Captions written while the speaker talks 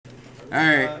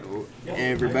Alright,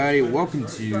 everybody, welcome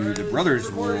to the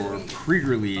Brothers War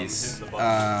pre-release.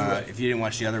 If you didn't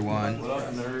watch the other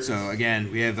one. So again,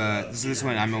 we have this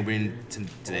one I'm opening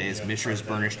today is Mishra's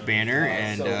Burnished Banner,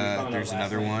 and there's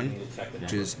another one,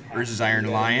 which is Urza's Iron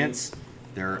Alliance.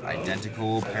 They're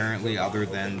identical apparently, other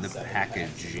than the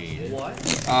packaging.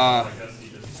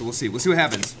 So we'll see what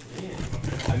happens.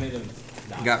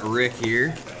 We got Rick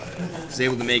here. He's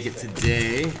able to make it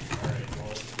today.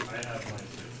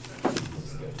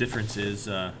 Difference is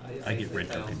I get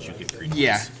red tokens, you get green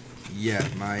ones. Yeah,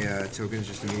 my tokens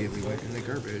just immediately went in the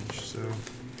garbage, so...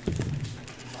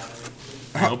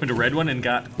 I opened a red one and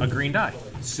got a green die.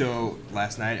 So,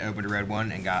 last night I opened a red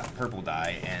one and got a purple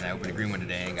die, and I opened a green one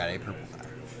today and got a purple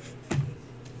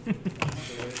die.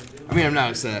 I mean, I'm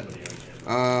not upset.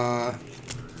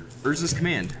 Urza's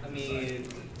Command. I mean,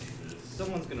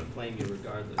 someone's gonna flame you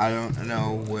regardless. I don't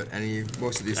know what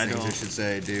most of these things I should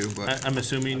say do, but... I'm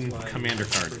assuming commander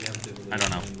card. I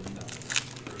don't know.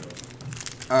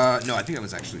 No, I think that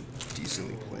was actually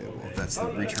decently playable. If that's the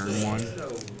return one.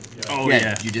 Oh,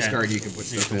 yeah. You discard, you can put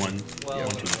stuff in. One, 2,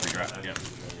 and 3 drop. Yeah.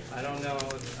 I don't know.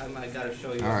 I might gotta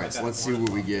show you. Alright, so let's see what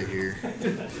we get here.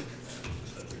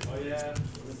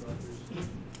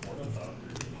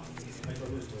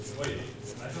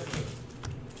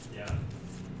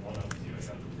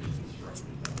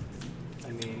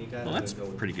 Well, that's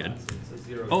pretty good.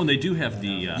 Oh, and they do have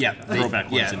the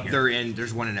throwback ones in here.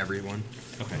 There's one in every one.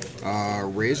 Okay.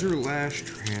 Razor Lash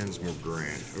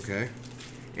Transmogrant. Okay.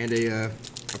 And a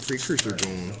precursor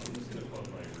golem.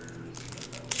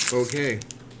 Okay.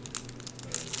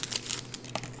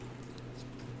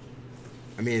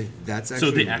 I mean, that's actually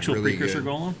so the actual really precursor good.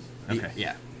 golem. Okay.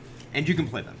 Yeah. And you can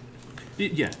play them.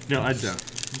 Yeah. No,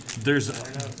 there's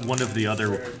one of the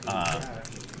other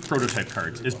prototype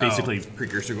cards is basically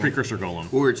precursor golem.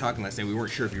 Well, we were talking last night. We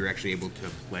weren't sure if you were actually able to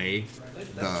play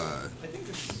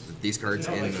these cards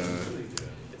in the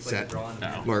set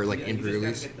or like in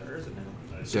pre-release.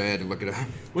 So I had to look it up.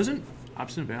 Wasn't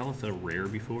Obstinate Battleath a rare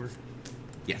before?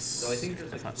 Yes. So I think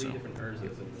there's like 3 so. different Urzas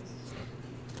in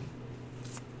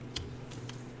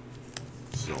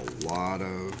this. It's a lot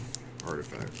of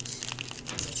artifacts.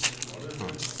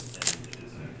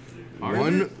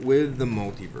 One with the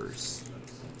multiverse.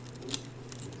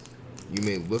 You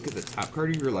may look at the top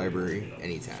card of your library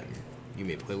anytime. You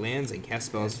may play lands and cast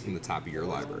spells from the top of your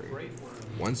library.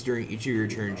 Once during each of your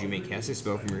turns, you may cast a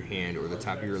spell from your hand or the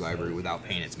top of your library without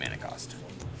paying its mana cost.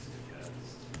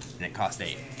 And it costs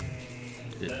 8.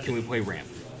 Can we play ramp?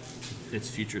 It's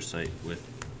Future Sight with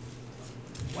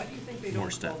Why do you think they more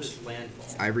don't call steps. this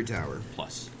landfall? Ivory Tower.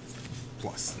 Plus.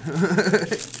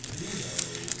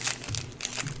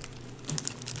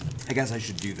 I guess I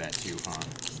should do that too, huh?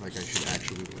 Like I should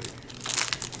actually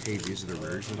hey, these are the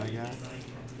rares that I got.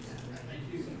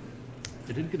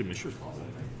 I did get a Mishra call.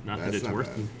 Not That's that it's not worth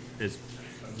bad. it.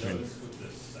 I mean,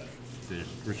 the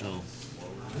original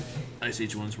Ice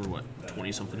Age ones were what,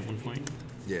 20 something at one point?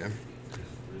 Yeah.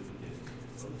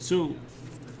 So,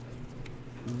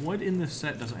 what in this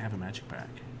set doesn't have a magic pack?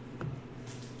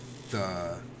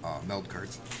 The meld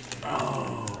cards.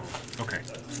 Oh, okay.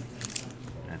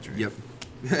 That's right. Yep.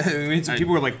 I mean, some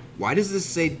people were like, "Why does this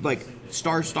say like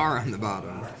star on the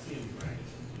bottom?"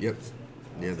 Yep.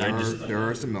 Yeah, there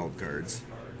are some meld cards.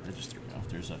 I just threw it off.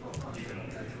 There's a. I'll take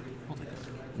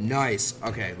that. Nice.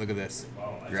 Okay, look at this.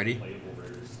 You ready?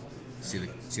 See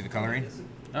the coloring?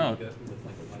 Oh.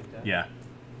 Yeah.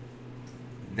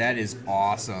 That is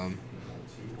awesome.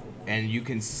 And you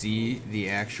can see the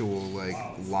actual like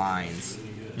lines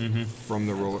from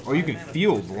the roller. Oh, you can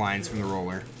feel the lines from the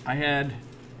roller. I had.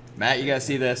 Matt, you gotta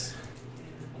see this.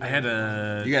 I had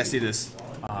a. You gotta see this.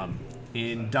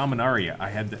 In Dominaria, I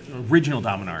had the original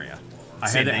Dominaria. I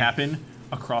Same had it thing. happen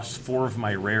across 4 of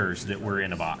my rares that were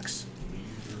in a box.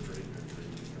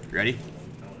 Ready?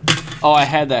 Oh, I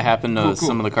had that happen to Cool.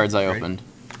 some of the cards I Ready? opened.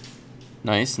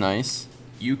 Nice.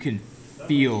 You can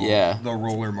feel the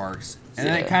roller marks. And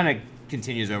then it Yeah. kind of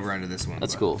continues over onto this one.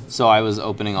 That's cool. So I was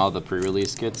opening all the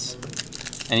pre-release kits.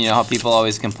 And you know how people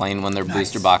always complain when their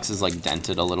booster box is like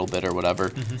dented a little bit or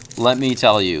whatever? Let me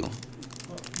tell you,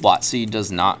 WotC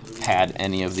does not pad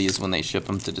any of these when they ship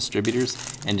them to distributors,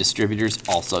 and distributors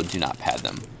also do not pad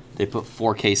them. They put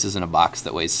 4 cases in a box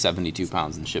that weighs 72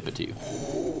 pounds and ship it to you.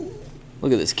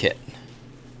 Look at this kit.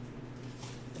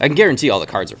 I can guarantee all the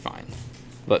cards are fine,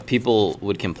 but people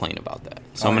would complain about that.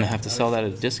 So I'm going to have to sell that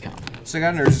at a discount. So I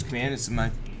got an Urza's Command. It's in my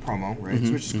promo, right?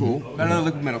 Which is cool. Got another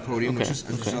liquid metal podium, which is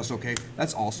also okay.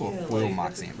 That's also a foil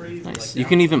Mox Amber. Nice. You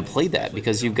can even play that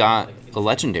because you've got a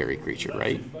legendary creature,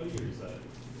 right?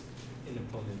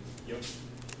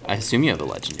 I assume you have a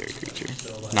legendary creature.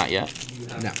 Not yet?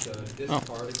 No. Oh.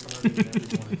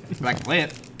 But I can play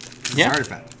it. It's Yeah. an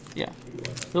artifact. Yeah.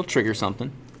 It'll trigger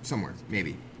something. Somewhere.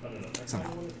 Maybe.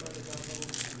 Somehow.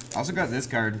 I also got this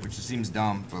card, which just seems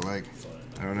dumb, but like,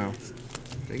 I don't know.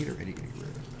 Did I get it ready?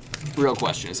 Real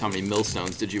question is, how many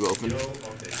millstones did you open?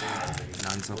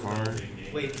 None so far.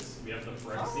 Wait.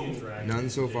 None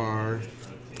so far.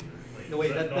 No,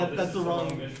 wait, that's the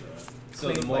wrong.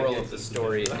 So the moral of the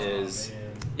story is,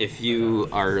 if you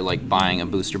are like buying a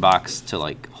booster box to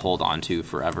like hold on to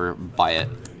forever, buy it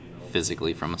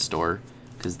physically from a store,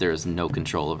 because there is no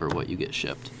control over what you get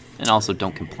shipped. And also,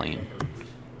 don't complain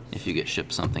if you get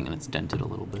shipped something and it's dented a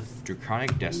little bit.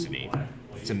 Draconic Destiny.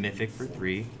 It's a mythic for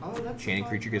 3. Enchanted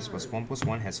creature gets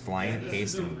 +1/+1, has flying,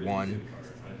 haste, and 1.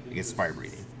 It gets fire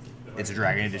breathing. It's a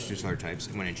dragon in addition to other types.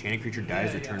 And when an enchanted creature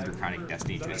dies, return Draconic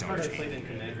Destiny to its owner's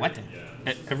hand. What?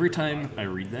 Every time I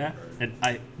read that, and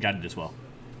I got it as well.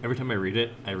 Every time I read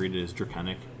it as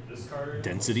draconic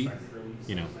density.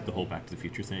 You know, the whole Back to the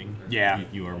Future thing. Yeah.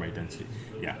 You are my density.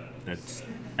 Yeah, that's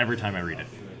every time I read it.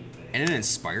 And an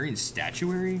inspiring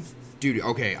statuary? Dude,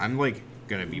 okay, I'm like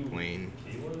gonna be playing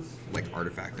like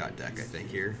artifact.deck, I think,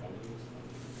 here.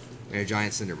 And a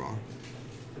giant Cinderball.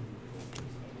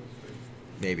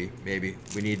 Maybe.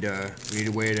 We need a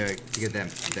way to get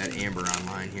that amber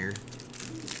online here.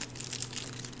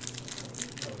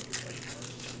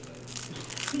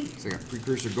 So I got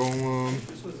Precursor Golem.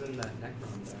 This was in that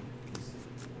Necron deck.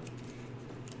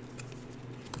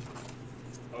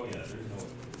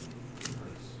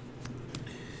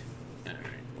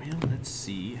 Well, let's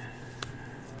see.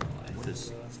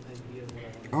 This.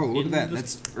 Oh, look at that.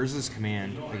 That's Urza's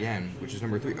Command again, which is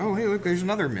number 3. Oh, hey, look, there's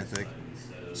another mythic.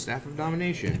 Staff of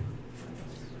Domination.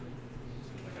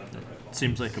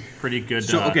 Seems like a pretty good.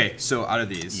 So, okay, so out of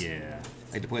these, Yeah.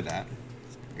 I get to play that.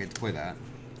 I get to play that.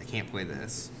 I can't play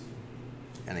this.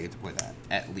 And I get to play that,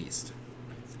 at least.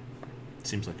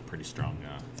 Seems like a pretty strong.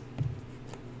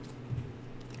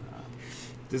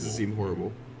 Doesn't seem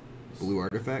horrible. Blue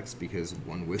artifacts, because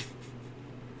one with...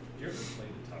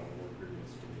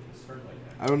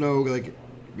 I don't know, like,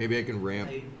 maybe I can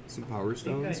ramp some Power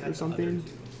Stones or something.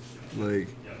 Like,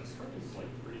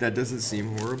 that doesn't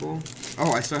seem horrible.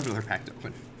 Oh, I still have another pack to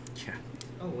open. Yeah.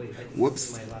 Oh wait, I think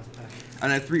Whoops. this is my last pack.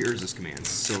 And I have 3 Urza's commands,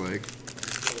 so like,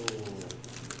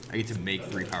 I get to make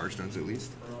 3 Power Stones at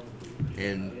least.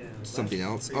 And Yeah, something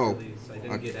last else. Oh, pre-release, I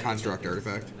didn't a get any construct of those,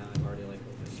 artifact. and now I've already like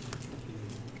opened.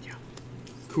 Yeah.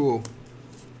 Cool.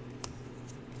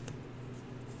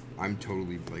 I'm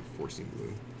totally like forcing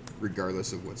blue,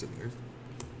 regardless of what's in there.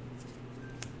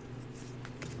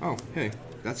 Oh, hey,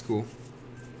 that's cool.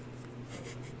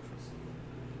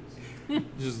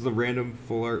 Just the random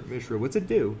full art Mishra. What's it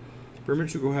do?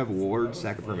 Permanents will go have Ward,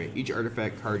 sack a permanent. Each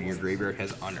artifact card in your graveyard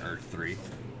has unearthed 3.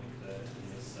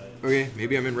 Okay,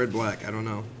 maybe I'm in red-black. I don't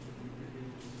know.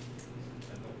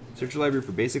 Search your library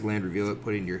for basic land, reveal it,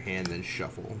 put it in your hand, then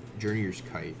shuffle. Journeyer's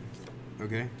Kite.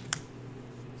 Okay.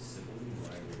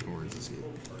 Or is this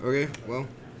it? Okay, well,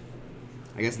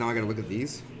 I guess now I gotta look at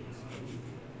these.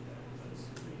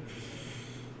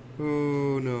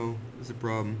 Oh no, that's a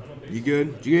problem. You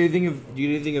good? Do you get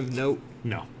anything of note?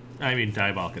 No. I mean,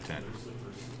 Diabolic Intent.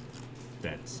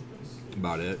 That's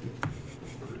About it.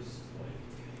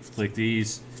 like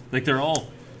these. Like they're all.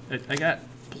 I got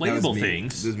playable This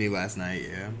things. was me last night.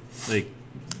 Yeah. Like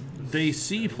they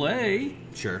see play,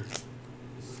 Sure.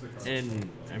 and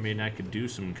I mean, I could do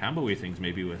some combo-y things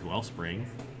maybe with Wellspring,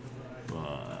 but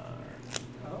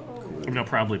I mean, I'll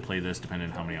probably play this depending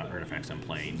on how many artifacts I'm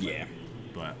playing. Yeah.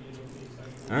 But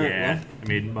All right. yeah, Well, I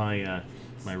mean,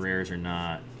 my rares are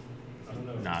not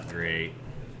great.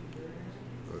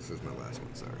 oh, this is my last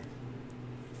one. Sorry.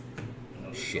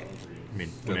 Shit. I mean,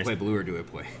 Do I play blue or do I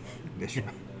play Mishra?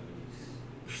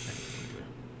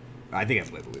 I think I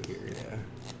play blue here. Yeah.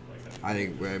 I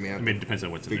think. I mean, it depends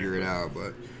on what's in figure there. it out.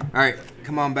 But all right,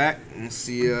 come on back and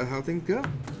see how things go.